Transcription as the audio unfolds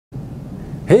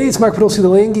Hey, it's Mark Podolsky, the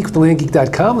Land Geek with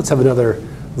thelandgeek.com. Let's have another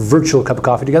virtual cup of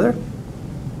coffee together.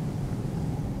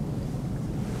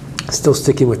 Still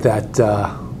sticking with that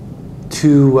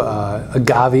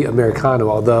agave Americano,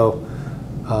 although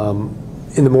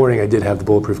in the morning I did have the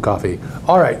bulletproof coffee.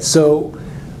 All right, so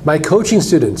my coaching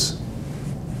students,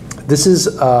 this is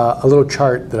a little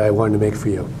chart that I wanted to make for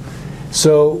you.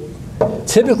 So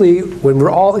typically when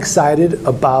we're all excited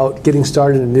about getting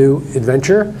started in a new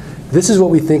adventure, this is what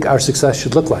we think our success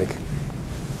should look like.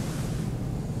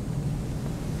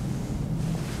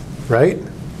 Right?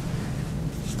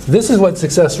 This is what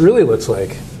success really looks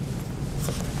like.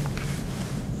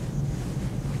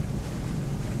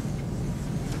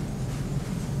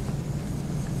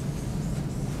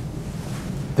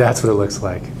 That's what it looks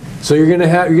like. So you're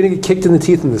gonna get kicked in the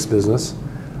teeth in this business.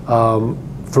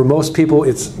 For most people,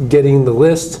 it's getting the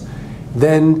list.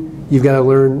 Then you've got to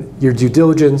learn your due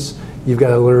diligence. You've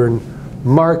got to learn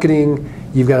marketing.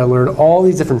 You've got to learn all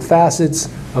these different facets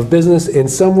of business. And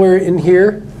somewhere in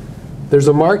here, there's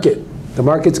a market. The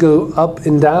markets go up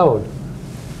and down.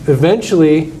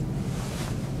 Eventually,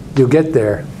 you'll get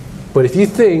there. But if you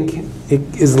think it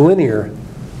is linear,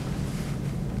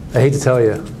 I hate to tell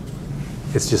you,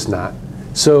 it's just not.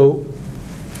 So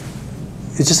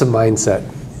it's just a mindset.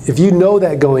 If you know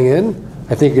that going in,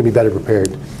 I think you're going to be better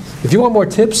prepared. If you want more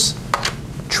tips,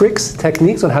 tricks,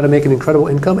 techniques on how to make an incredible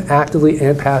income actively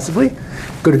and passively,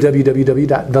 go to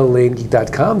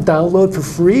www.thelandgeek.com. Download for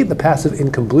free the Passive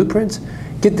Income Blueprint.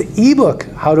 Get the ebook,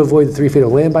 How to Avoid the 3 Fatal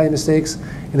Land Buying Mistakes.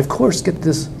 And of course, get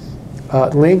this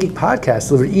Land Geek podcast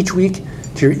delivered each week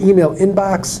to your email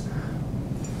inbox.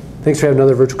 Thanks for having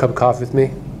another virtual cup of coffee with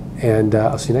me, and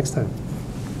I'll see you next time.